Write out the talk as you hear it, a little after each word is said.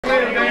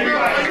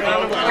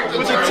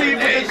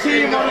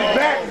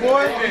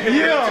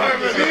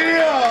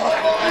Yeah.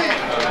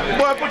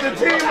 Boy, put the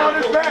team on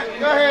his back.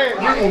 Go ahead.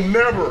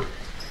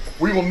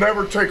 We will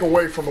never take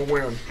away from a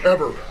win,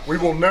 ever. We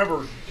will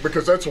never,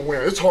 because that's a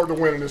win. It's hard to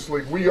win in this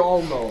league. We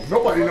all know.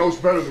 Nobody knows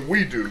better than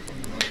we do.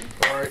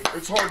 All right?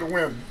 It's hard to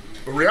win.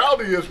 The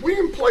reality is we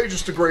didn't play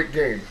just a great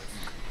game.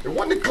 It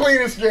wasn't the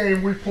cleanest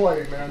game we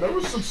played, man. There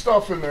was some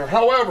stuff in there.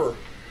 However,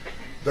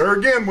 there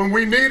again, when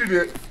we needed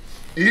it,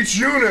 each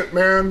unit,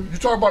 man, you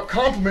talk about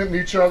complimenting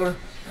each other.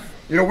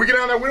 You know, we get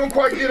down there, we don't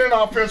quite get in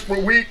offense,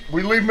 but we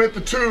leave them at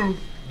the 2.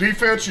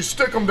 Defense, you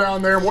stick them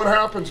down there. What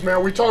happens,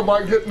 man? We talk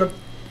about getting the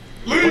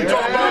lead. We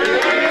talk about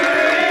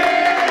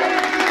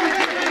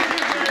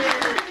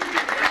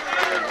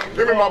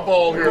Give me my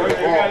ball here.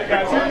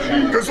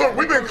 Because look,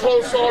 we've been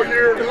close all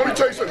year. And let me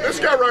tell you something. This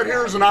guy right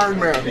here is an Iron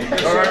Man.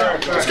 All right?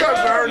 This guy's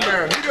an Iron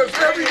Man. He does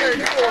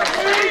everything for us.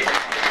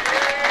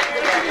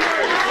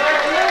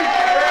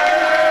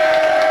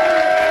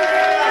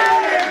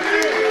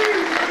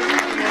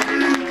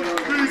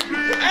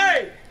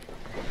 Hey,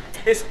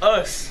 it's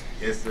us.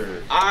 Yes,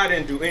 sir. I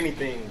didn't do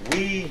anything.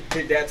 We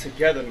did that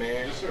together,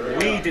 man.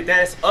 We did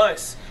that. It's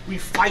us. We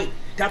fight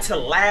down to the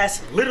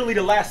last, literally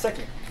the last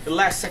second. The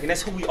last second.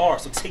 That's who we are.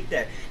 So take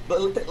that. But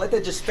let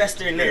that just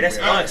fester in there. That's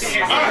us.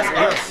 That's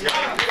us.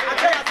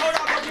 I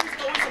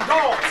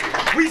told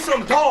y'all, we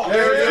some dogs.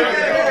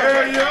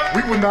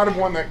 We would not have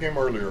won that game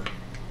earlier.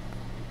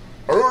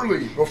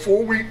 Early,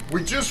 before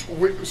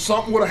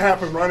something would have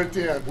happened right at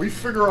the end. We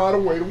figure out a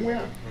way to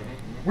win.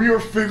 We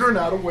are figuring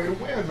out a way to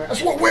win, man.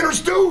 That's what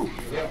winners do.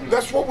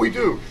 That's what we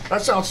do.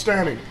 That's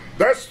outstanding.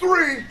 That's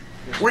 3.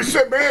 We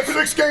said, man,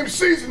 6-game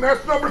season.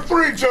 That's number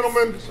 3,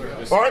 gentlemen.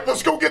 All right,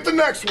 let's go get the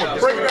next one.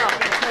 Bring it out.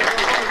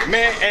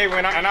 Man, hey,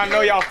 and I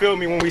know y'all feel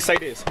me when we say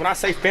this. When I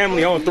say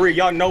family on 3,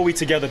 y'all know we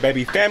together,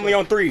 baby. Family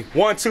on 3.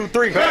 1, 2,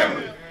 3.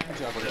 Family.